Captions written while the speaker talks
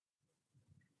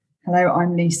Hello,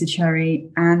 I'm Lisa Cherry,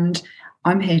 and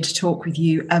I'm here to talk with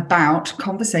you about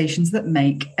conversations that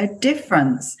make a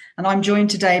difference. And I'm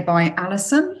joined today by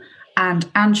Alison and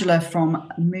Angela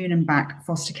from Moon and Back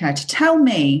Foster Care to tell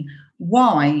me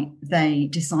why they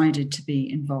decided to be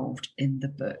involved in the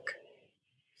book.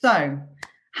 So,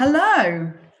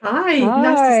 hello. Hi.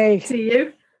 Nice to see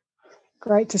you.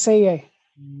 Great to see you.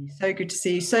 So good to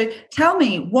see you. So tell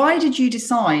me, why did you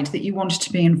decide that you wanted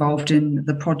to be involved in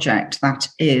the project that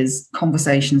is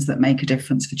Conversations That Make a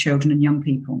Difference for Children and Young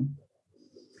People?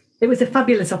 It was a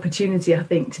fabulous opportunity, I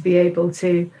think, to be able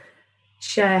to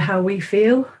share how we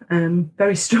feel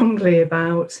very strongly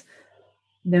about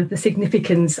the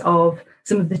significance of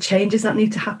some of the changes that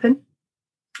need to happen,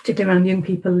 particularly around young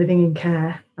people living in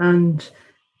care. And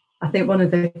I think one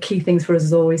of the key things for us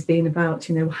has always been about,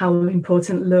 how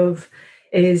important love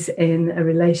is in a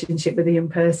relationship with a young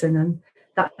person, and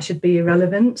that should be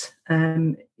irrelevant,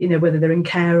 whether they're in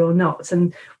care or not.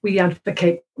 And we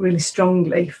advocate really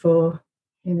strongly for,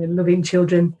 loving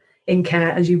children in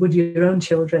care as you would your own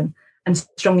children, and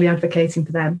strongly advocating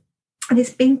for them. And it's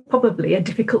been probably a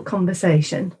difficult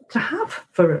conversation to have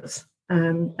for us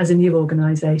as a new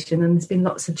organisation, and there's been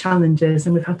lots of challenges,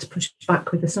 and we've had to push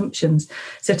back with assumptions.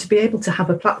 So to be able to have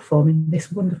a platform in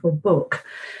this wonderful book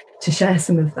to share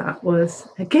some of that was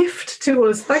a gift to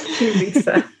us. Thank you,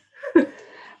 Lisa.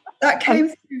 That came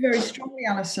through very strongly,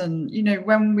 Alison.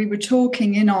 When we were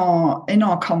talking in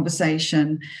our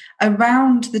conversation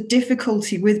around the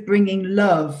difficulty with bringing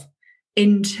love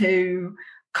into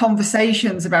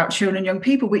conversations about children and young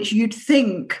people, which you'd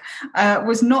think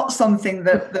was not something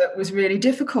that was really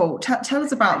difficult. Tell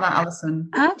us about that,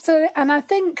 Alison. Absolutely. And I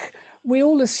think we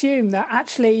all assume that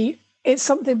actually it's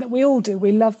something that we all do.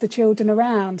 We love the children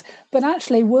around, but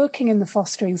actually working in the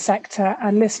fostering sector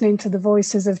and listening to the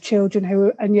voices of children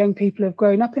and young people who have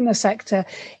grown up in the sector,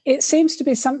 it seems to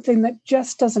be something that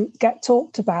just doesn't get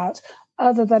talked about,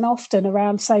 other than often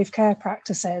around safe care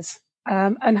practices.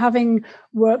 And having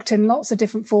worked in lots of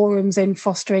different forums in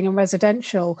fostering and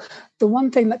residential, the one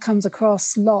thing that comes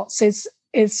across lots is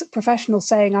professionals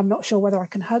saying, I'm not sure whether I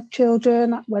can hug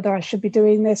children, whether I should be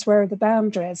doing this, where are the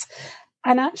boundaries?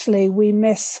 And actually, we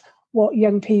miss what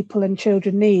young people and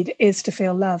children need is to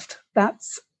feel loved.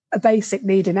 That's a basic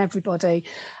need in everybody.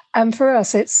 And for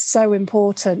us, it's so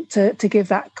important to give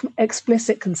that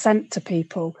explicit consent to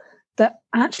people, that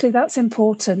actually that's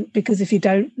important, because if you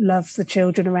don't love the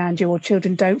children around you, or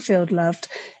children don't feel loved,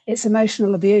 it's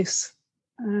emotional abuse.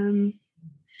 And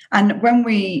when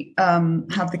we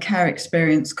had the Care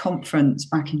Experience conference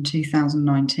back in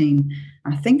 2019,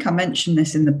 I think I mentioned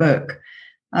this in the book,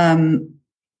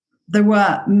 there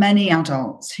were many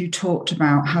adults who talked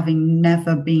about having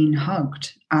never been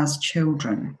hugged as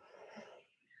children.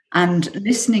 And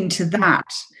listening to that,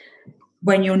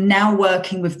 when you're now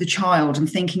working with the child and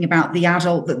thinking about the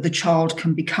adult that the child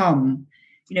can become,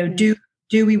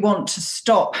 do we want to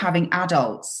stop having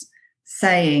adults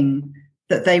saying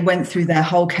that they went through their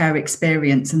whole care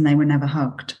experience and they were never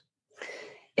hugged?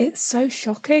 It's so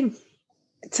shocking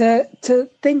to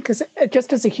think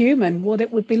just as a human what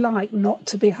it would be like not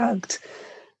to be hugged.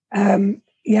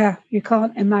 You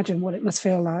can't imagine what it must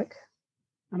feel like.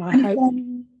 And I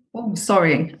hope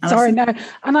sorry, no.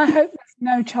 And I hope there's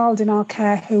no child in our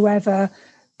care who ever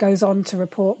goes on to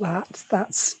report that.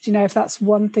 That's, if that's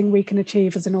one thing we can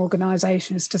achieve as an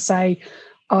organisation, is to say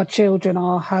our children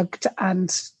are hugged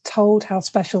and told how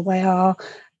special they are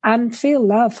and feel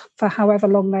love for however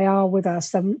long they are with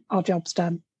us, then our job's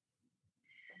done.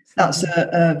 That's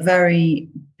a very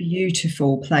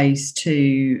beautiful place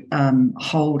to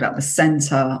hold at the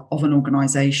centre of an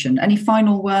organisation. Any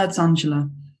final words, Angela?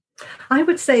 I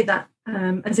would say that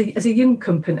as a young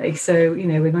company, so,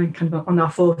 we're now kind of on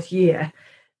our fourth year,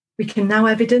 we can now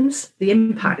evidence the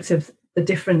impact of the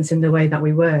difference in the way that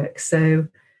we work. So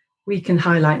we can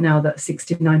highlight now that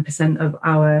 69% of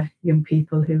our young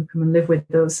people who come and live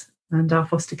with us and our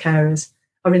foster carers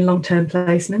are in long-term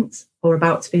placements or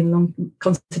about to be in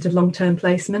considered long-term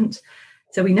placement.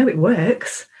 So we know it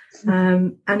works.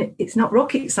 And it's not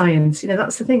rocket science.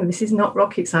 That's the thing. This is not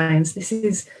rocket science. This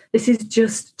is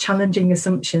just challenging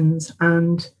assumptions.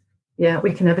 And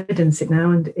we can evidence it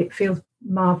now, and it feels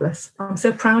marvellous. I'm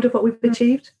so proud of what we've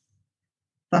achieved.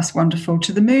 That's wonderful.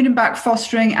 To the Moon and Back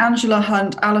Fostering, Angela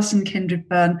Hunt, Alison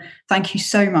Kindred-Byrne, thank you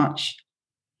so much.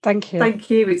 Thank you. Thank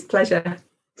you. It's a pleasure.